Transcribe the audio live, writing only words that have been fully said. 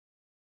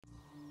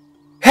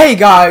Hey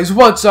guys,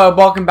 what's up?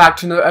 Welcome back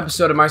to another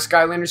episode of my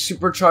Skylanders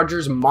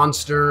Superchargers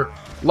monster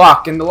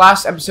Locke. In the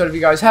last episode, if you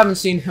guys haven't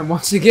seen him,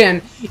 once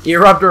again,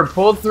 Eruptor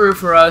pulled through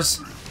for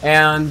us,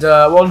 and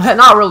well,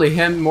 not really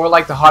him, more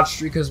like the hot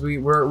streak, because we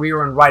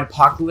were in Ride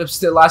Apocalypse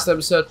the last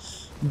episode.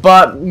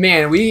 But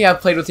man, we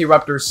have played with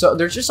Eruptor, so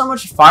there's just so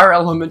much fire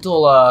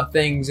elemental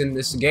things in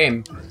this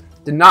game.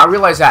 Did not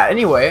realize that.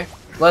 Anyway,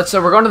 let's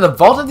we're going to the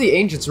Vault of the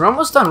Ancients. We're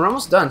almost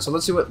done. So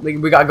let's see what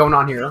we got going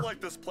on here. If you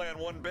like this plan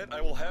one bit,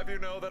 I will have you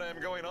know that I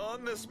am going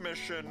on this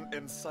mission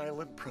in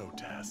silent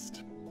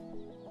protest.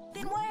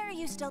 Then why are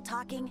you still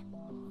talking?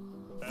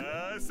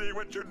 I see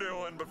what you're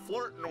doing, but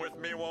flirting with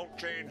me won't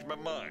change my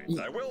mind.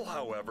 I will,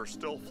 however,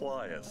 still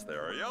fly us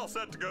there. Are y'all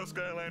set to go,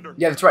 Skylander?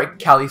 Yeah, that's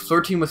right, Callie.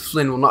 Flirting with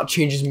Flynn will not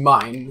change his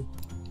mind.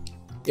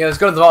 Yeah, let's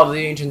go to the Vault of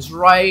the Ancients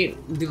right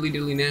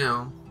diddly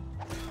now.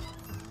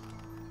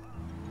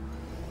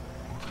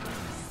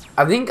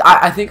 I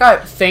think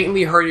I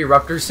faintly heard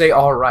Eruptor say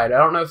 "all right." I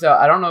don't know if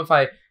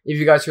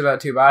you guys heard that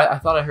too, but I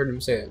thought I heard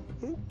him say it.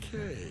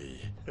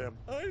 Okay, am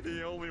I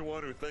the only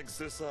one who thinks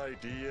this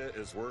idea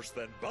is worse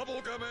than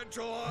bubblegum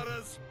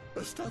enchiladas?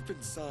 The stuff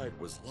inside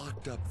was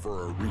locked up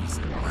for a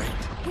reason,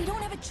 right? We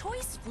don't have a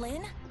choice,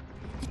 Flynn.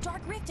 The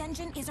Dark Rift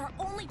engine is our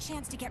only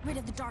chance to get rid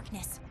of the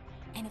darkness.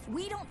 And if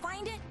we don't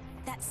find it,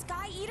 that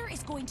Sky Eater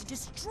is going to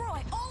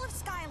destroy all of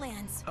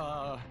Skylands.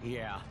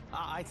 Yeah.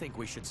 I think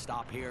we should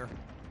stop here.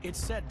 It's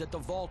said that the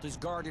vault is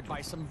guarded by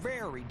some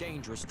very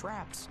dangerous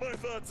traps. My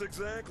thoughts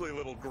exactly,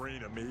 little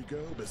green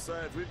amigo.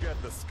 Besides, we've got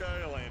the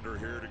Skylander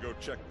here to go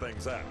check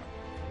things out.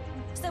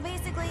 So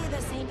basically,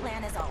 the same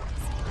plan as always.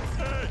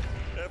 Hey,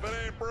 if it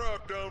ain't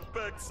broke, don't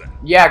fix it.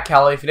 Yeah,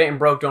 Callie, if it ain't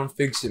broke, don't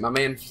fix it. My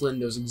man Flynn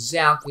knows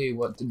exactly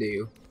what to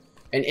do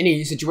in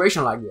any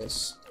situation like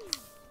this.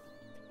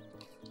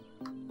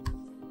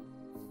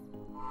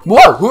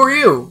 Whoa, who are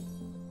you?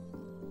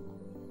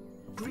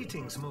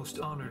 Greetings, most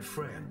honored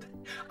friend.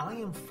 I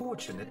am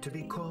fortunate to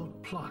be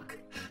called Pluck,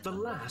 the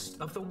last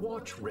of the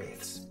Watch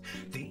Wraiths.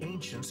 The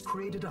ancients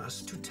created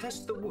us to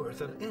test the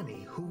worth of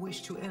any who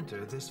wish to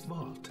enter this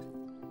vault.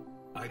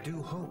 I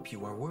do hope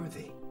you are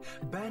worthy.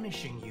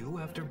 Banishing you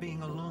after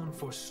being alone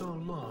for so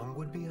long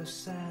would be a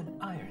sad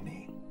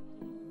irony.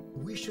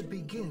 We should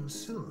begin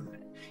soon.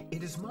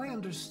 It is my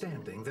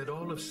understanding that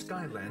all of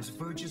Skylands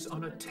verges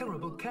on a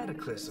terrible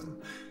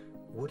cataclysm.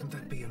 Wouldn't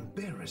that be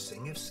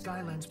embarrassing if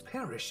Skylands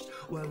perished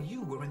while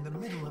you were in the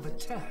middle of a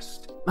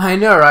test? I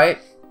know, right?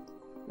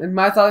 And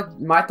my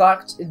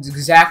thoughts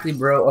exactly,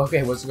 bro.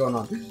 Okay, what's going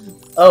on?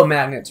 Oh,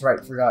 magnets,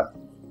 right, forgot.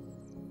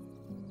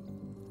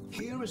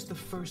 Here is the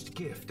first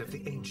gift of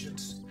the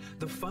ancients,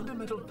 the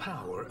fundamental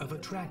power of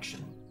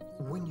attraction.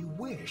 When you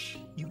wish,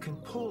 you can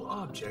pull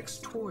objects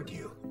toward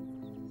you.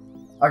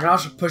 I can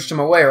also push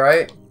them away,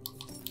 right?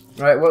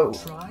 Right, whoa.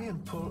 Try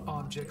and pull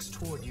objects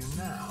toward you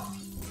now.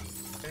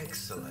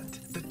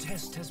 Excellent. The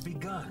test has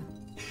begun,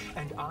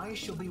 and I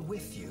shall be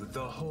with you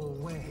the whole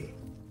way,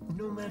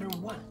 no matter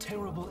what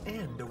terrible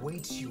end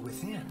awaits you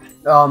within.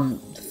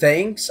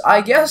 Thanks,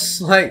 I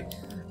guess? Like,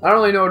 I don't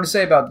really know what to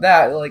say about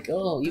that. Like,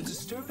 oh... The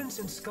disturbance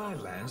in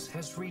Skylands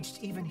has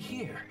reached even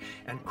here,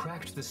 and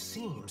cracked the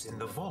seams in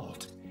the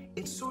vault.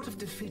 It sort of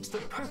defeats the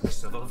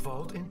purpose of a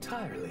vault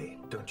entirely,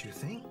 don't you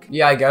think?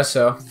 Yeah, I guess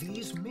so.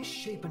 These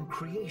misshapen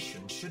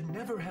creations should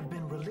never have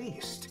been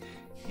released.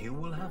 You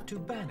will have to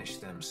banish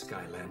them,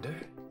 Skylander.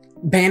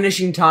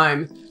 Banishing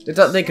time. They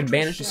thought they could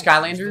banish the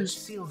Skylanders?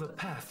 Seal the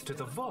path to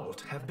the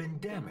vault have been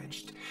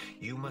damaged.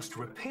 You must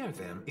repair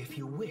them if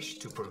you wish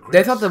to progress.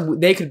 They thought that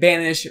they could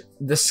banish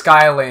the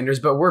Skylanders,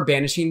 but we're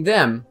banishing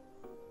them.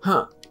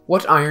 Huh.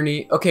 What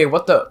irony. Okay,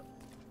 what the...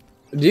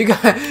 Do you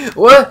guys...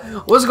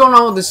 What's going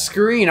on with the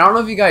screen? I don't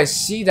know if you guys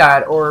see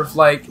that, or if,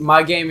 like,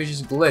 my game is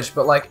just glitched,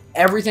 but, like,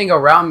 everything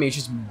around me is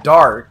just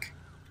dark.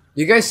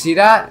 Do you guys see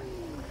that?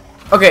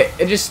 Okay,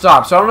 it just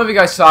stopped, so I don't know if you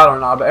guys saw it or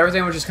not, but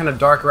everything was just kind of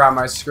dark around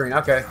my screen.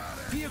 Okay.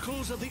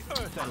 Vehicles of the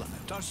Earth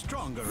element are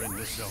stronger in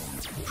this zone.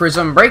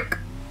 Prism break. The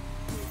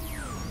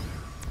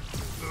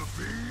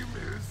beam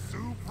is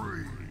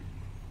supreme.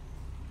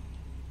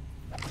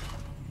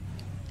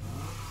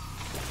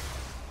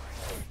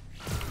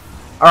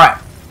 Alright.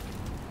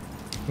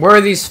 Where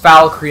are these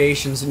foul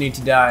creations that need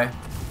to die?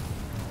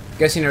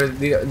 Guessing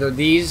they're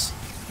these.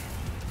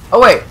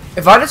 Oh wait,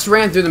 if I just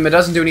ran through them, it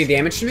doesn't do any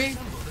damage to me?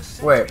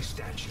 Wait.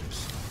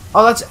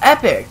 Oh, that's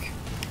epic.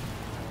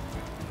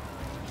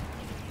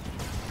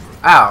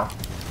 Ow.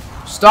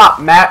 Stop.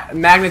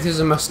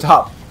 Magnetism must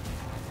stop.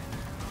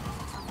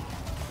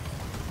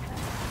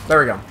 There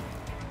we go.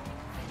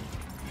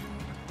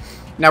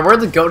 Now, we're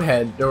the goat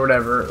head or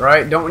whatever,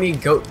 right? Don't we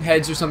need goat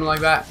heads or something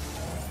like that?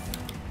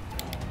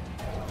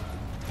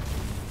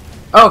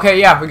 Okay,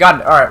 yeah, we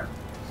got it. Alright.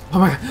 Oh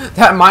my god.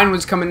 That mine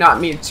was coming at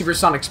me at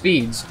supersonic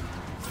speeds.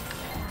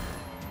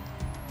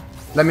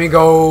 Let me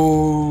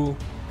go...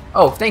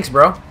 Oh, thanks,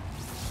 bro.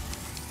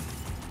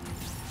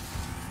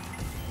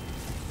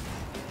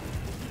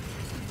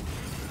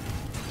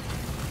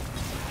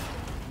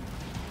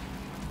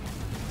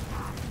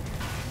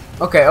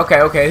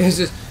 Okay.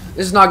 This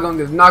is not going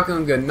good. Not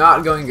going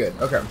good.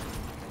 Okay.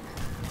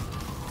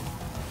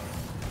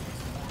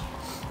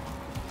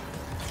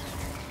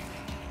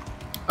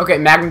 Okay,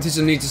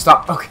 magnetism needs to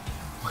stop. Okay.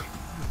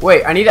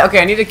 Wait, I need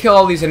to kill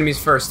all these enemies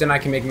first, then I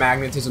can make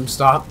magnetism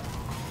stop.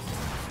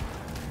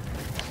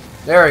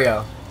 There we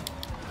go.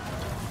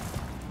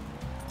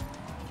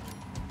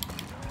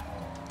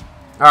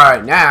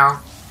 Alright,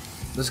 now,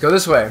 let's go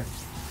this way.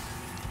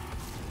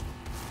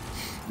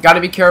 Gotta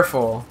be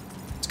careful.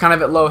 It's kind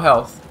of at low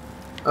health.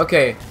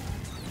 Okay.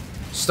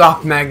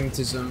 Stop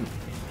magnetism.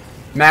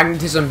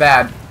 Magnetism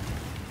bad.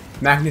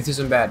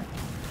 Magnetism bad.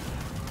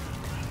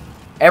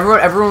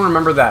 Everyone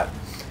remember that.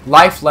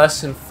 Life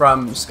lesson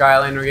from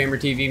Skylander Gamer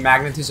TV.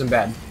 Magnetism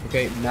bad.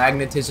 Okay,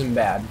 magnetism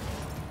bad.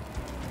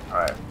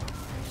 Alright.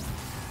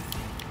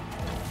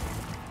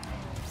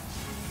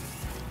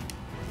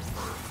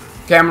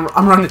 Okay,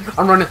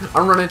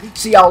 I'm running.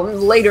 See y'all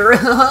later.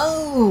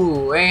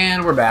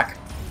 And we're back.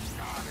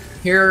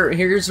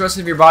 Here's the rest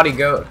of your body.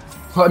 Go.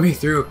 Let me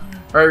through.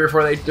 Right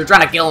before they're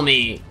trying to kill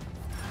me.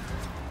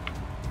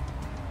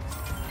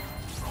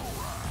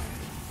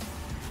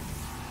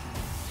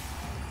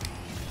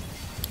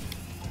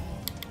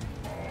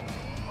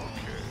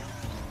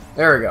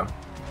 There we go.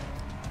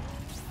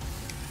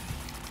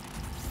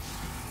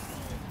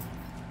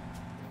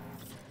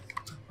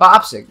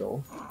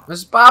 Popsicle. This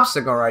is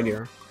popsicle right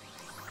here.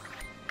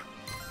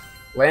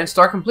 Land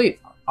star complete.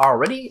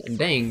 Already?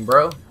 Dang,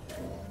 bro.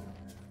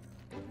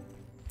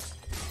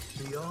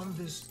 Beyond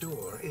this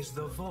door is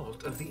the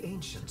vault of the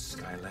ancients,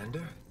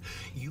 Skylander.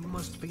 You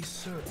must be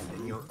certain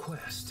in your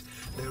quest.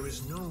 There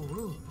is no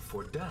room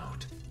for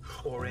doubt,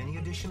 or any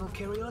additional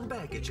carry-on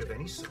baggage of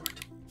any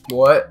sort.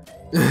 What?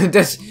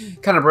 That's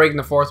kind of breaking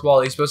the fourth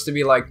wall. He's supposed to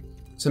be like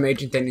some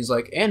ancient thing. He's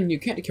like, and you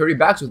can't carry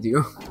bags with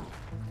you.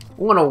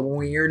 What a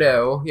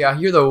weirdo. Yeah,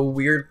 you're the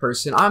weird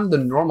person. I'm the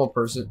normal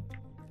person.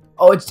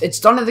 Oh, it's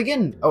done it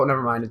again. Oh,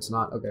 never mind. It's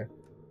not. Okay.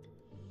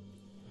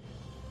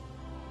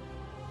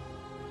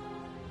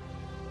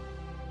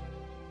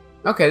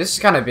 Okay, this is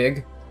kind of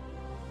big.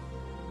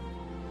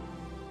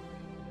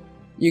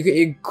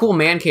 You cool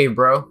man cave,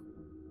 bro.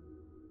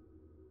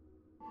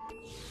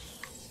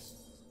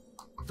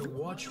 The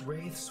watch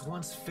wraiths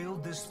once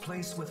filled this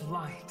place with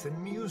light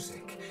and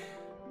music,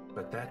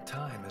 but that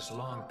time is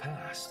long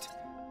past.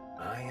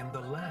 I am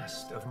the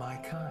last of my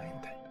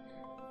kind.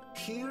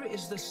 Here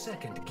is the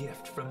second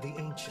gift from the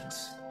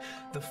ancients,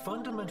 the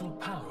fundamental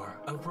power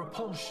of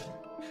repulsion.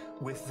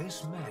 With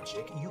this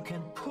magic, you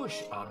can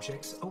push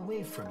objects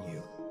away from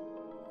you.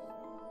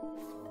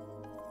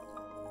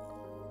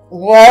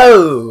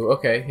 Whoa!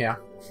 Okay, yeah.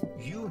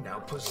 You now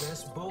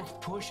possess both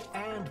push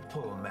and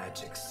pull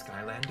magic,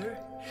 Skylander.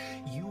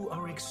 You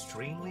are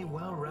extremely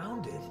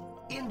well-rounded,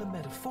 in the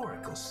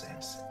metaphorical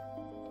sense.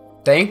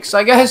 Thanks,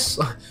 I guess?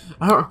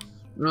 I don't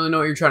really know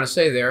what you're trying to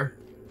say there.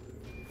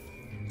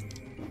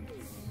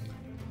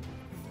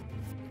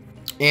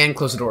 And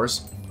close the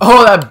doors.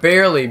 Oh, that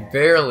barely.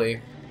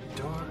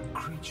 Dark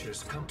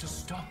creatures come to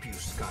stop you,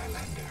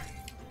 Skylander.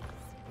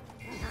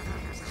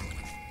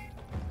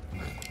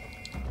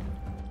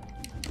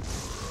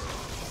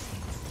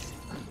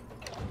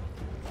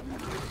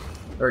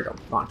 There we go.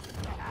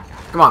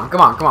 Come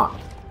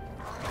on.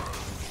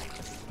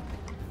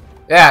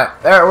 Yeah,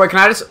 there. Wait, can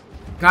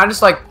I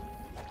just like,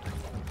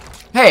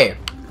 hey.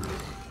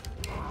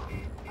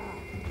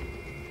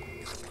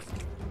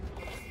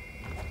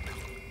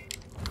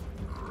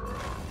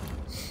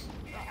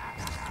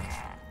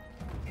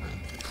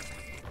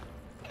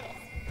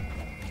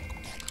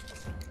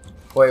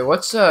 Wait,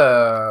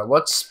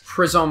 what's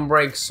Prism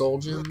Break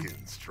Soldier? Looking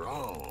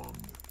strong.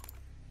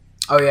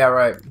 Oh yeah,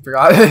 right.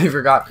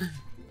 Forgot.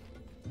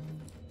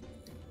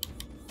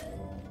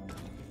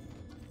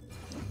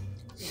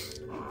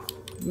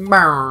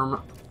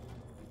 Burm.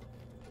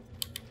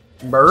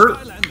 Bert.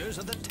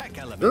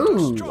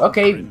 Ooh,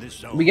 okay.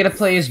 We get to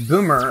play as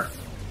Boomer.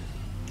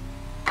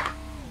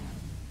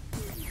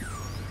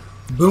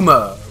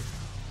 Boomer.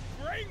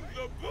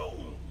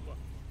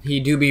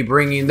 He do be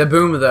bringing the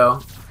boom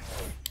though.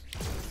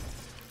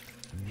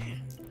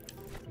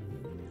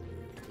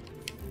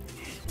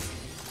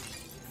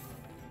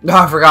 No,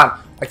 I forgot.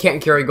 I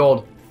can't carry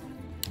gold.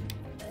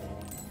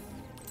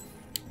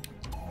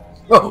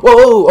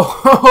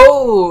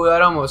 Oh,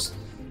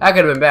 that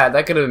could have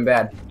been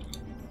bad.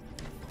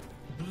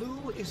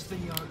 Blue is the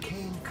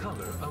arcane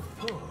color of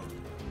pull,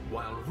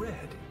 while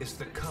red is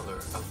the color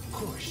of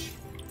push.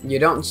 You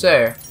don't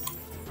say.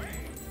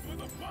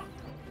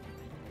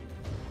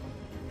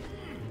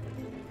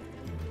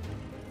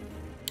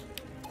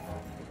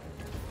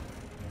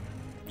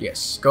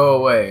 Yes, go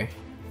away.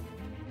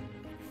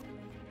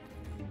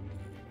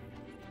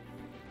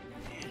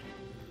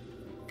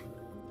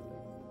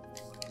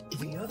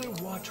 The other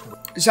watch.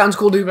 It sounds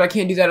cool, dude, but I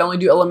can't do that. I only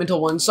do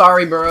elemental ones.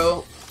 Sorry,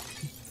 bro.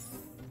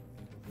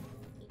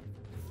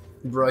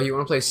 Bro, you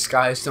wanna play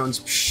Skystones?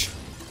 Psh.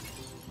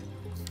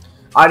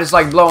 I just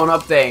like blowing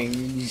up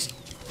things.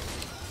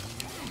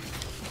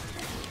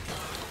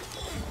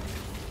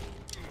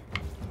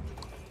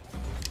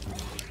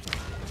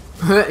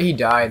 He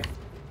died.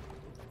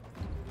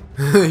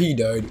 He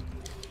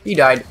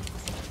died.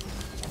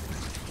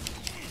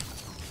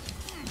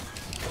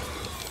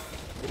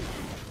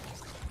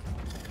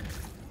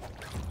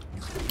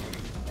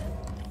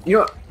 You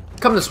know what?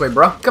 Come this way,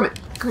 bro. Come in.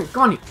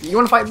 Come on. You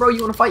want to fight, bro?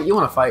 You want to fight? You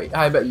want to fight?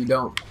 I bet you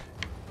don't.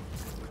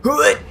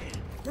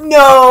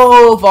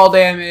 No fall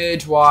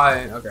damage.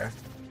 Why? Okay.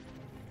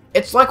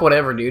 It's like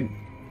whatever, dude.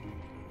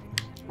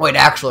 Wait,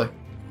 actually,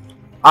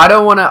 I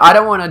don't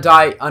wanna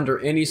die under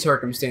any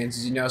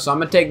circumstances, you know. So I'm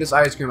gonna take this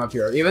ice cream up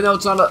here, even though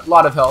it's not a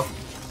lot of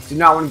health. Do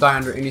not want to die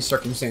under any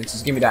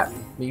circumstances. Give me that.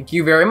 Thank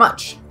you very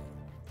much.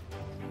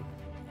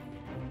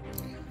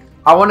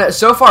 I want to.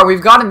 So far,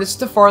 we've gotten. This is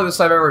the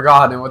farthest I've ever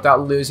gotten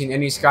without losing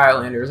any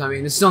Skylanders. I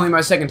mean, this is only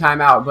my second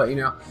time out, but you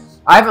know,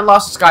 I haven't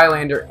lost a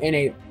Skylander in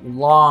a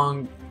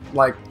long,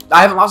 like,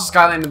 I haven't lost a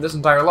Skylander this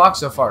entire lock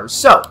so far.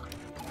 So,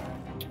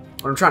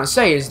 what I'm trying to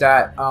say is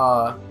that,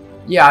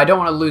 yeah, I don't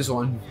want to lose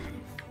one.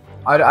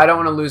 I don't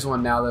want to lose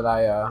one now that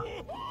I,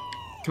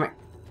 come here.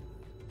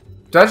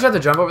 Do I just have to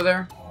jump over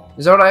there?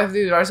 Is that what I have to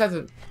do? Do I just have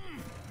to...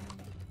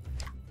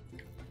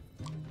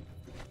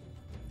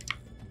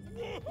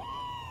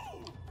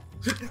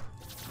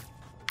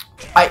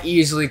 I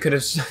easily could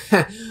have...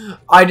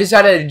 I just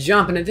had to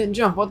jump and it didn't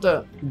jump. What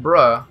the...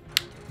 Bruh.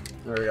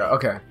 There we go.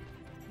 Okay.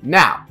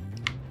 Now.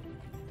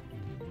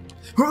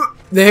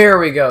 There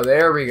we go.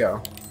 There we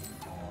go.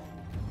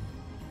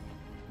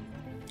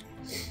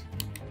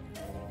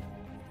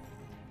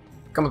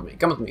 Come with me.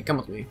 Come with me. Come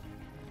with me.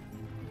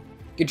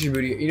 Get your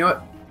booty. You know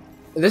what?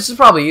 This is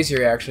probably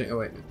easier, actually. Oh,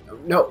 wait.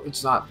 No,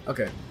 it's not.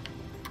 Okay.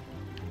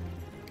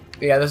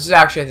 Yeah, this is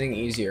actually, I think,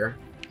 easier.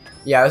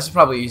 Yeah, this is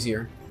probably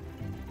easier.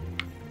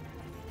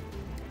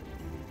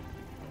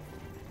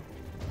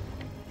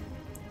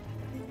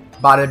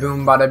 Bada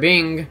boom, bada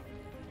bing.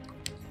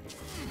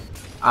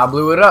 I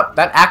blew it up.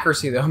 That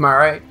accuracy, though, am I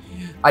right?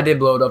 I did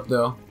blow it up,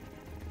 though.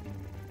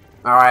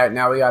 Alright,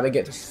 now we gotta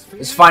get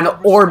this final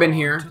orb in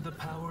here.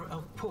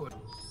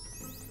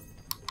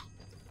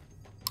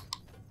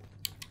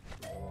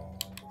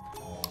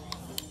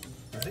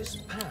 This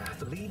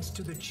path leads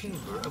to the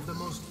chamber of the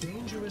most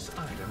dangerous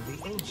item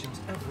the ancients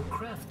ever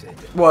crafted.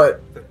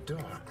 What? The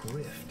Dark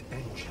Rift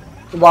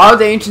engine. Why would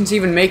the ancients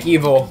even make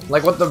evil?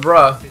 Like, what the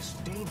bruh? This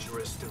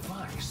dangerous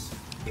device.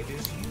 It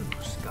is you,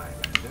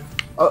 Skylander.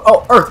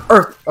 Oh,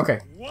 Earth. Okay.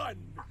 1,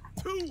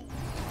 2.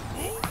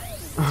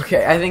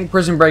 Okay, I think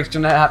Prison Break's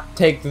gonna have to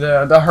take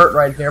the hurt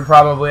right there,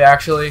 probably,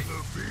 actually. The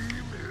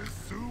beam is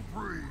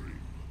supreme.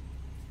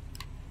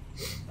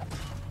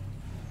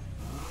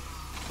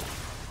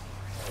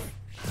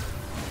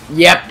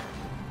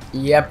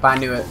 Yep, I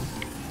knew it.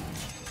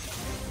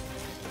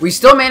 We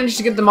still managed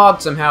to get the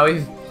mod somehow.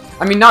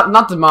 I mean,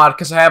 not the mod,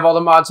 because I have all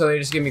the mods, so they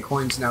just give me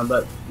coins now,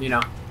 but, you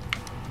know.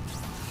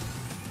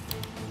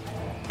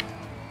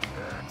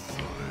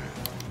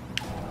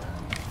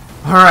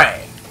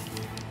 Alright.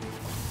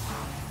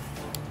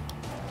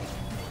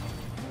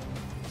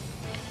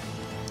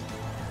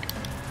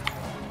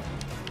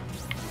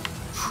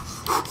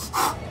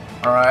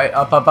 Alright,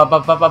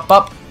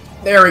 up.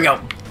 There we go.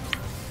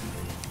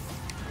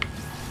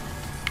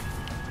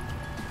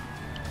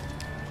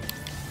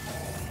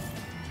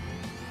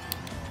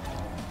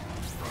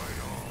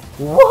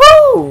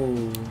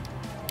 Woohoo!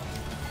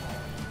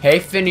 Hey,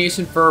 Phineas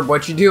and Ferb,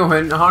 what you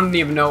doing? I don't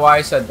even know why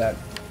I said that.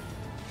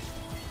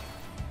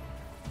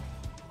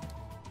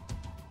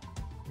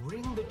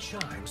 Ring the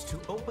chimes to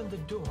open the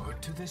door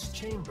to this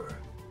chamber.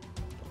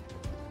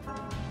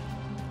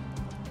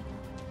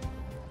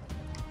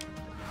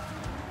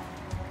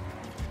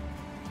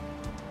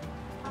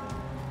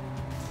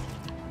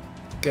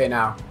 Okay,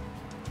 now.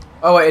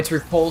 Oh, wait, it's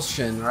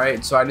repulsion,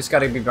 right? So I just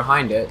gotta be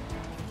behind it.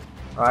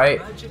 Right?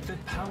 Magic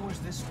that powers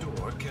this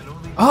door can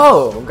only be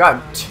Oh,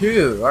 got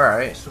 2.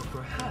 Alright. so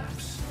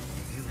perhaps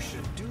you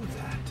should do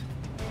that.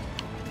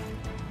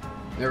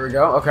 There we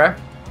go. Okay.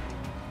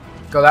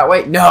 Go that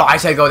way? No, I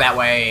said go that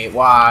way.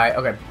 Why?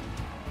 Okay.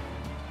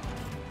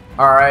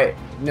 Alright.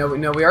 No,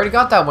 we already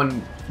got that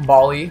one,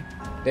 Bally.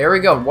 There we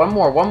go. One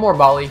more,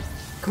 Bally.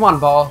 Come on,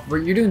 Ball.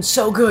 You're doing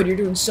so good. You're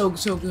doing so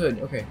good.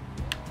 Okay.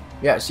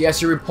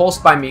 Yes, you're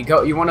repulsed by me.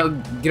 Go. You want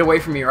to get away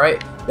from me,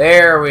 right?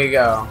 There we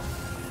go.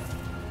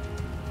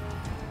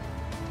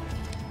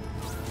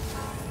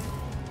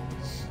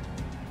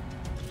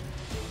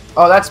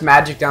 Oh, that's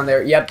magic down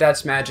there. Yep,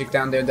 that's magic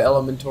down there, the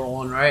elemental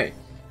one, right?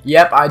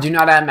 Yep, I do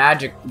not have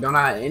magic. Don't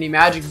have any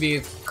magic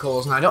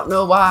vehicles, and I don't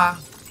know why.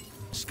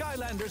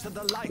 Skylanders of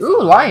the life.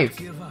 Ooh, life.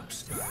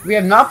 We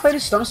have not played a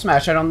Stump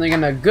Smash, I don't think,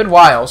 in a good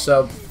while,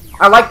 so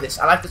I like this.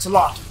 I like this a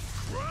lot.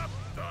 Drop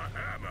the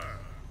hammer.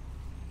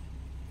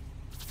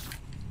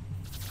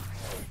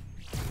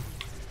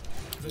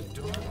 The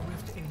Dark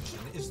Rift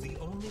engine is the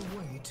only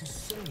way to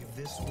save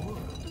this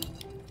world.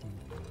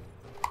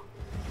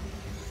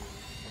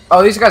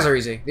 Oh, these guys are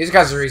easy. These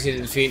guys are easy to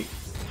defeat.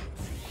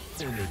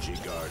 Energy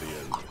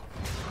Guardian.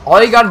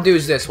 All you gotta do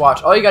is this,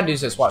 watch. All you gotta do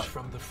is this, watch.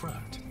 From the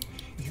front,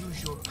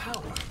 use your power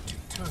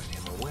to turn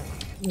him away.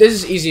 This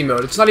is easy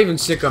mode. It's not even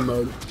sicko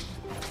mode.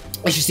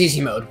 It's just easy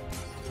mode.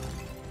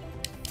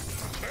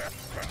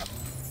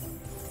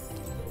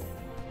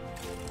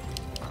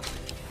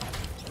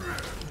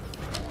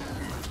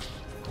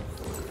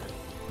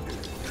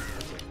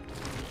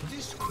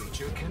 This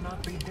creature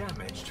cannot be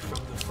damaged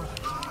from the front.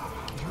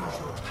 use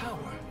your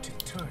power to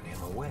turn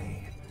him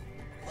away.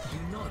 Do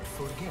not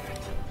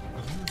forget,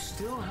 you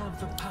still have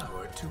the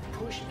power to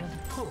push and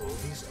pull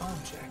these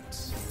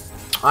objects.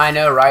 I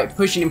know, right?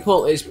 Pushing and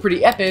pull is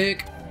pretty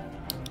epic.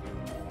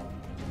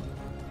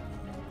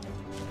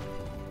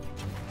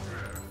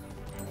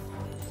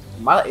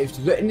 My life is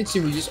getting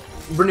serious.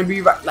 We're gonna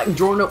be right, like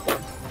drawing up.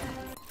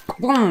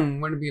 Boom!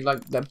 We're gonna be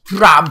like the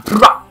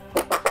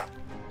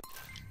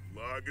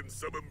Logging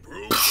some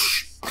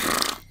improvements.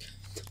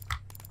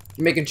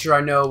 Making sure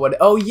I know what.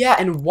 Oh yeah,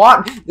 and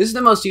what? This is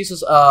the most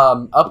useless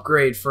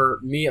upgrade for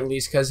me at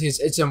least, because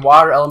it's in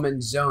water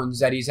element zones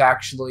that he's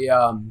actually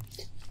that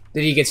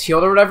he gets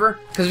healed or whatever.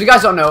 Because if you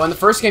guys don't know, in the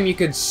first game you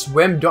could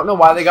swim. Don't know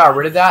why they got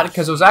rid of that,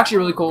 because it was actually a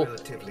really cool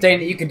thing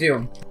that you could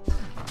do.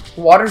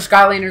 Water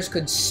Skylanders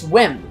could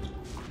swim,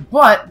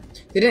 but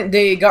they didn't.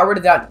 They got rid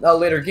of that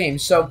later game.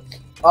 So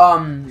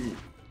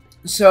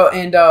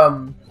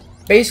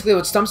basically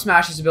what Stump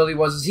Smash's ability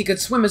was is he could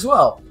swim as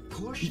well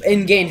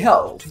and gain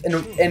health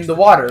in the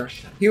water.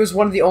 He was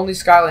one of the only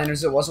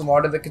Skylanders that wasn't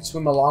water that could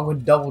swim, along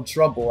with Double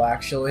Trouble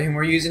actually, and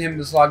we're using him in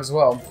this log as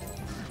well.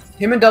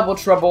 Him and Double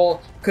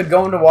Trouble could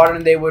go into water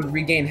and they would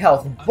regain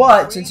health,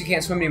 but since you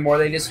can't swim anymore,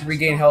 they just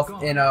regain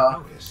health in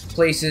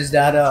places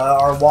that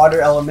are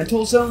water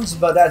elemental zones,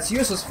 but that's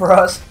useless for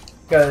us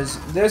because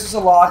this is a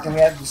lock and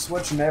we have to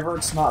switch whenever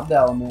it's not the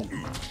element.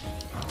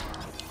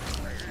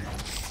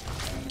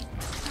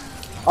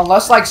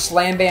 Unless like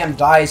Slam Bam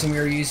dies and we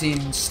were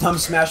using Stump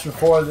Smash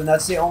before, then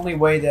that's the only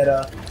way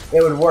that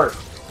it would work.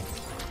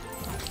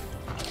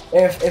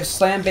 If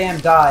Slam Bam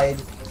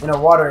died in a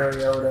water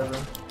area or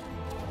whatever.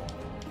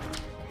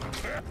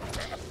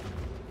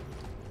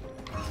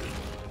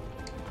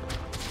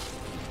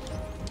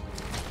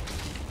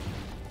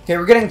 Okay,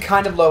 we're getting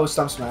kind of low with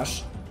Stump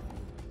Smash.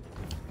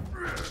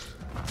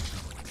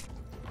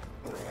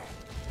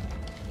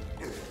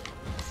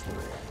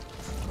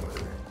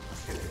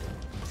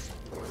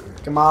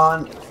 Come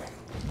on.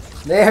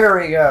 There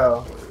we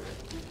go.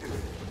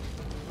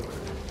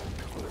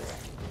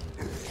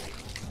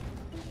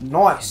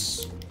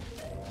 Nice.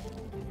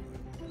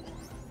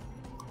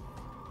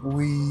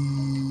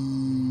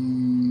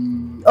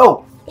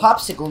 Oh,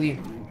 Popsicle Leaf.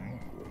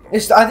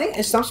 I think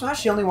is Stump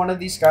Smash the only one of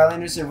these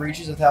Skylanders that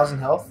reaches 1,000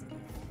 health?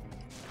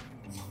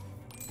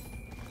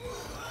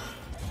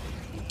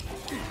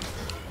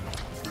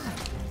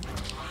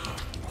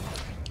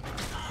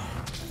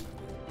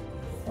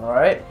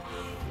 Alright.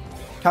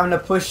 Time to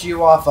push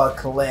you off a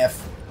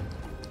cliff.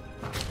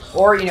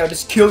 Or, you know,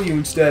 just kill you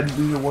instead.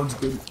 Either one's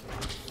good.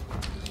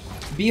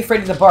 Be afraid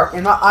of the bark.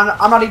 I'm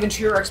not even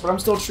tree expert. I'm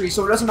still a tree,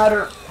 so it doesn't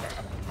matter.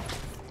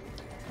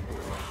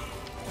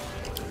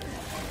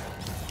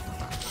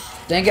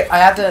 Dang it, I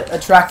have to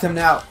attract them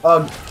now.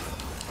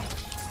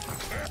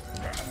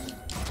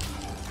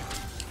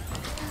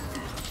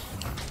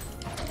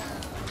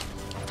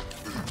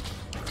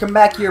 Come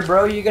back here,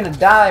 bro. You're gonna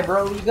die,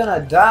 bro. You're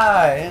gonna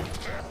die.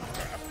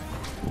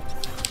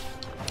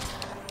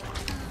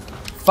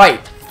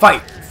 Fight,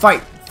 fight,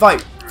 fight,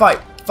 fight, fight,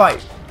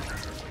 fight.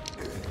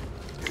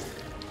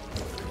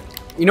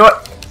 You know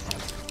what?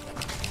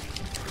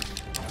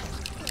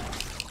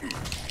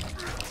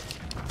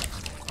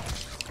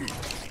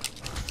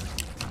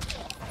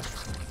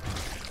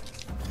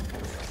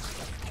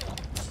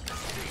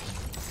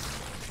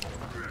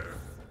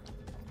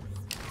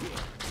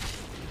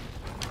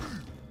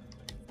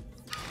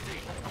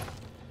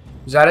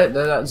 Is that it?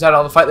 Is that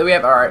all the fight that we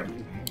have? Alright.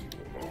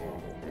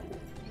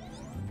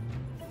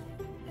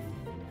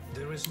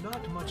 There is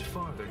not much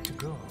farther to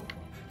go.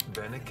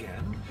 Then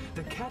again,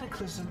 the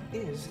cataclysm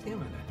is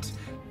imminent.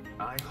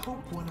 I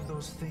hope one of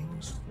those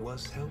things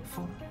was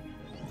helpful.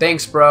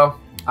 Thanks, bro.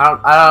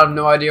 I have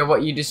no idea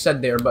what you just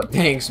said there, but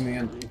thanks,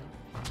 man.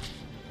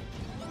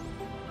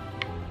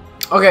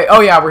 Okay,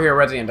 oh yeah, we're here.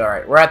 We're at the end.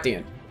 Alright, we're at the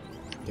end.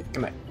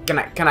 Good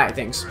night,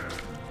 thanks.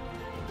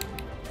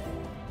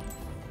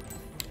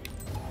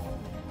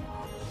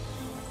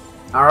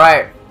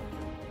 Alright.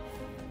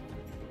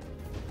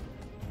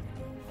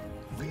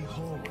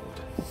 Behold,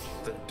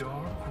 the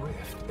Dark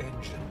Rift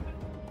engine.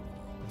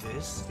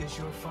 This is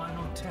your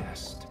final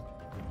test.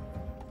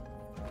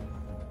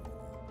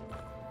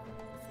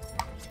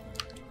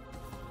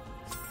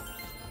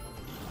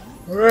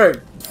 Alright,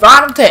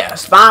 final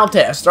test.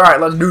 Alright,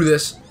 let's do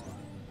this.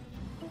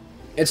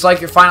 It's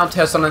like your final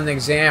test on an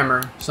exam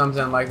or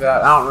something like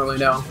that. I don't really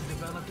know.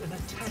 Developed an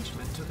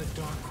attachment to the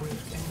Dark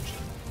Rift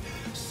engine.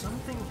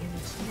 Something in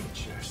its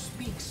nature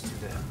speaks to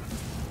them.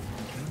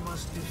 You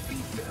must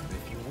defeat them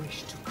if you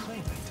wish to claim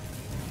it.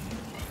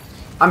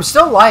 I'm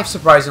still alive,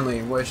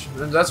 surprisingly, which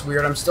that's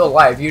weird. I'm still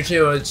alive. Usually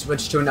it would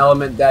switch to an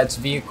element that's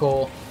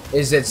vehicle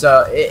usually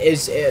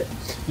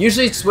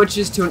it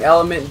switches to an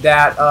element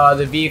that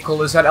the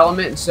vehicle is that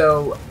element,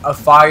 so a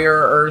fire,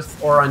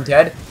 earth, or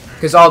undead.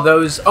 Because all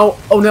those oh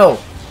no.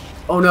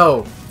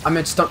 I'm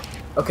at Stump.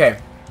 Okay.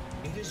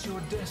 It is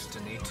your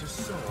destiny to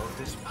solve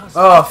this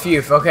puzzle. Oh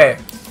phew, okay.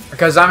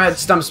 Because I'm at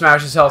Stump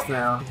Smash's health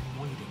now.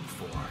 Waiting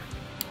for.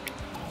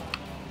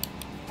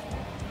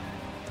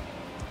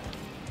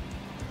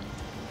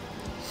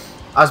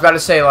 I was about to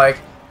say, like,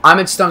 I'm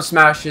at Stump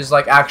Smash's,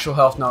 like, actual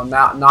health now,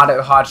 not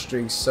at Hot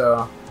Streaks,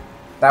 so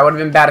that would have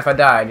been bad if I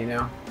died, you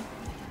know?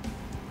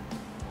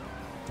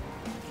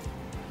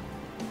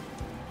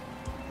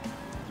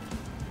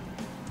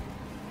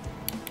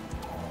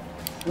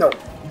 No.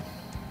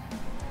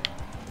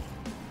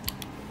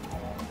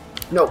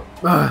 No.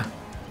 Ugh.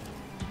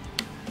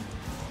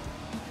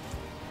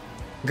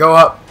 Go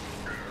up.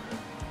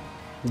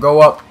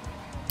 Go up.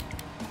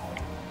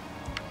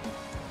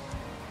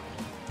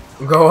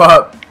 Go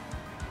up.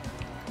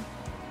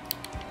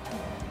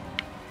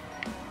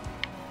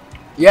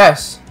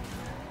 Yes.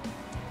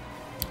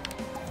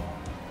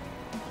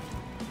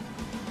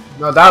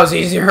 No, that was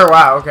easier.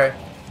 Wow, okay.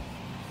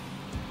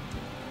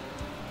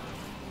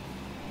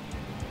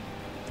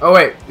 Oh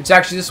wait, it's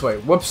actually this way.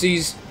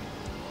 Whoopsies.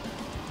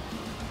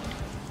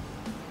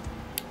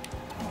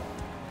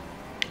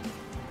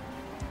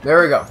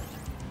 There we go.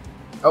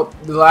 Oh,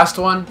 the last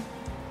one.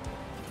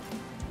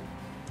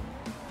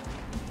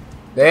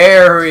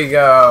 There we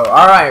go.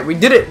 Alright, we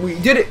did it. We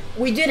did it.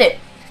 We did it.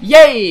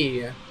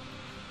 Yay!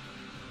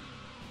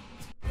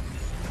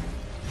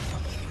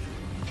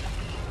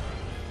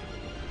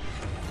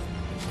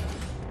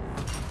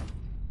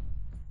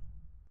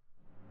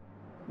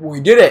 We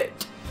did it.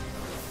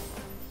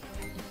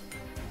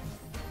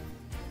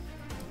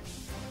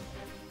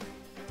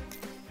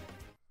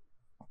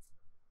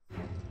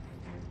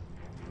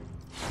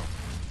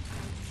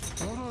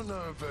 I don't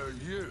know about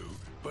you,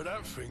 but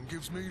that thing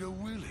gives me the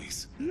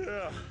willies.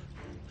 Yeah.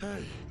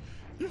 Hey,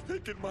 you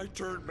think it might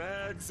turn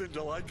Mags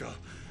into like a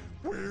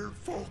weird,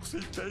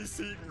 folksy,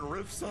 face-eating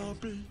riff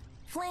zombie?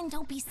 Flynn,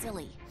 don't be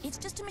silly. It's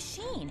just a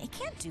machine. It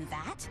can't do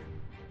that.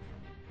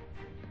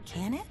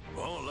 Can it?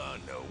 All I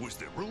know is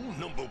that rule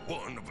number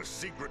 1 of a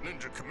secret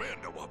ninja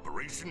commando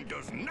operation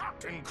does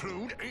not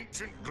include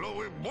ancient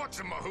glowy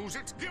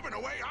whatchamahoozits giving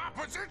away our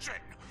position.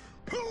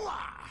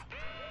 Hooah!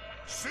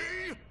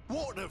 See?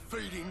 What a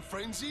feeding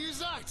frenzy is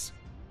that?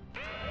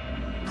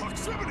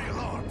 Proximity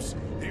alarms!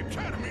 The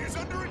Academy is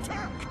under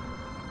attack!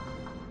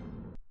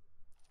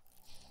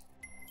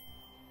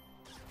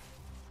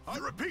 I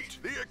repeat,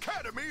 the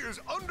Academy is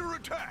under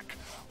attack.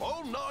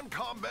 All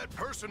non-combat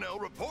personnel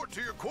report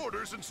to your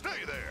quarters and stay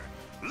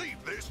there. Leave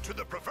this to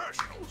the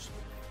professionals.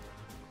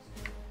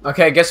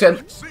 Okay, guess what?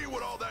 Let's see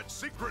what all that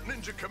secret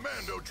ninja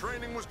commando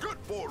training was good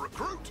for,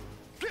 recruit.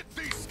 Get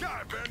these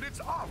sky bandits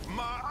off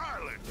my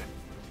island.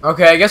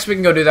 Okay, I guess we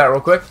can go do that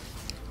real quick.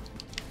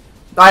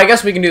 I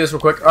guess we can do this real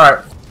quick.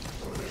 Alright.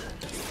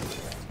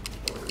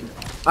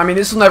 I mean,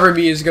 this will never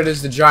be as good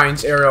as the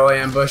Giants aerial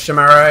ambush, am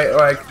I right?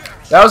 Like,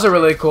 that was a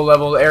really cool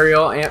level,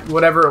 aerial, and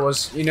whatever it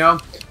was, you know?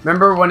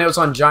 Remember when it was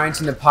on Giants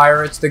and the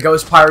Pirates? The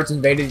Ghost Pirates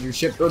invaded your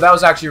ship? Oh, that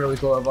was actually a really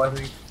cool level, I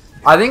think.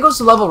 I think it was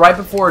the level right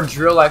before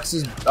Drill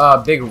X's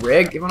big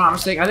rig, if I'm not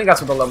mistaken. I think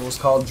that's what the level was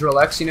called, Drill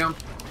X, you know?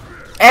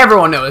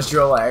 Everyone knows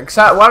Drill X.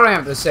 Why do I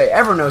have to say?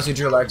 Everyone knows who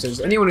Drill X is.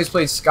 Anyone who's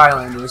played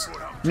Skylanders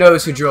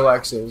knows who Drill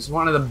X is.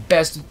 One of the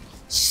best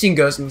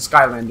singers in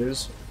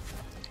Skylanders.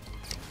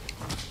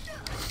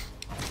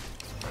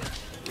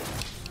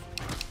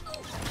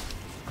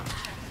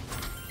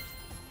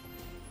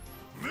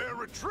 They're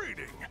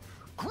retreating.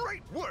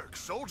 Great work,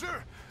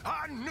 soldier.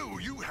 I knew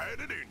you had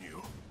it in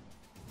you.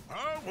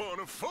 I want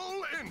a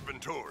full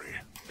inventory.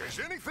 Is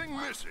anything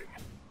missing?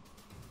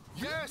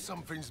 Yeah,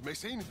 something's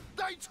missing.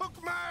 They took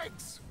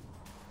Mags!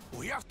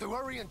 We have to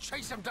hurry and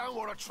chase them down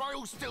while the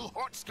trail's still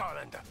hot,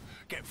 Skylander.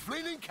 Get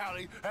Flynn and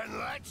Callie and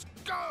let's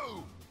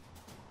go!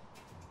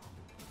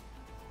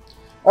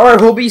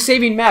 Alright, we'll be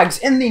saving Mags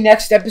in the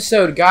next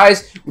episode,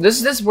 guys.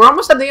 We're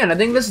almost at the end. I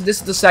think this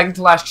is the second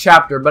to last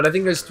chapter, but I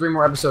think there's 3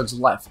 more episodes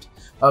left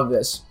of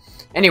this.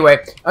 Anyway,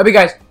 I hope you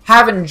guys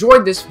have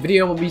enjoyed this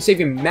video. We'll be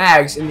saving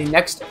Mags in the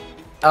next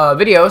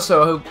video,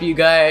 so I hope you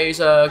guys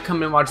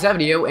come and watch that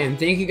video, and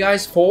thank you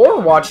guys for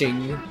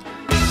watching.